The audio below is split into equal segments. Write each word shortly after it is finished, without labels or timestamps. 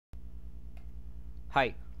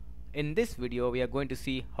Hi, in this video we are going to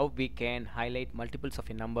see how we can highlight multiples of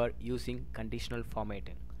a number using conditional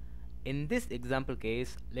formatting. In this example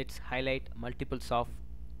case, let's highlight multiples of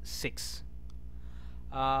 6.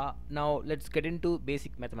 Now let's get into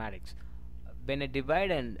basic mathematics. When a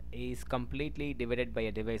dividend is completely divided by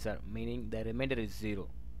a divisor, meaning the remainder is 0,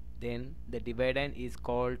 then the dividend is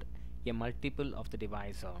called a multiple of the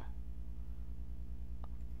divisor.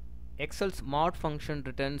 Excel's mod function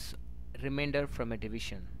returns remainder from a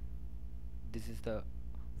division. This is the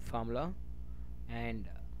formula, and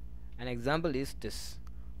an example is this: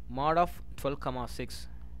 mod of 12,6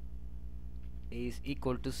 is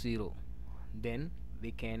equal to 0. Then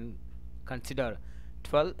we can consider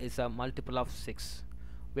 12 is a multiple of 6.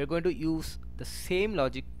 We are going to use the same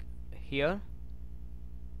logic here.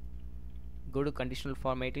 Go to conditional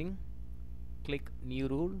formatting, click new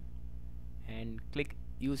rule, and click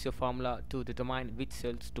use your formula to determine which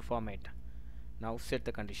cells to format. Now set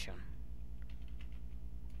the condition: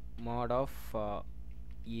 mod of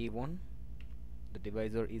A1, the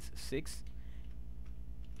divisor is 6.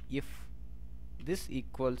 If this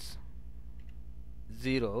equals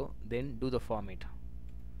 0, then do the format.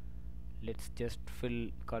 Let's just fill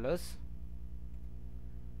colors,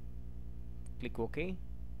 click OK,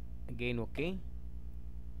 again OK.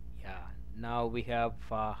 Yeah, now we have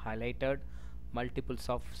highlighted multiples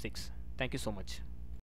of 6. Thank you so much.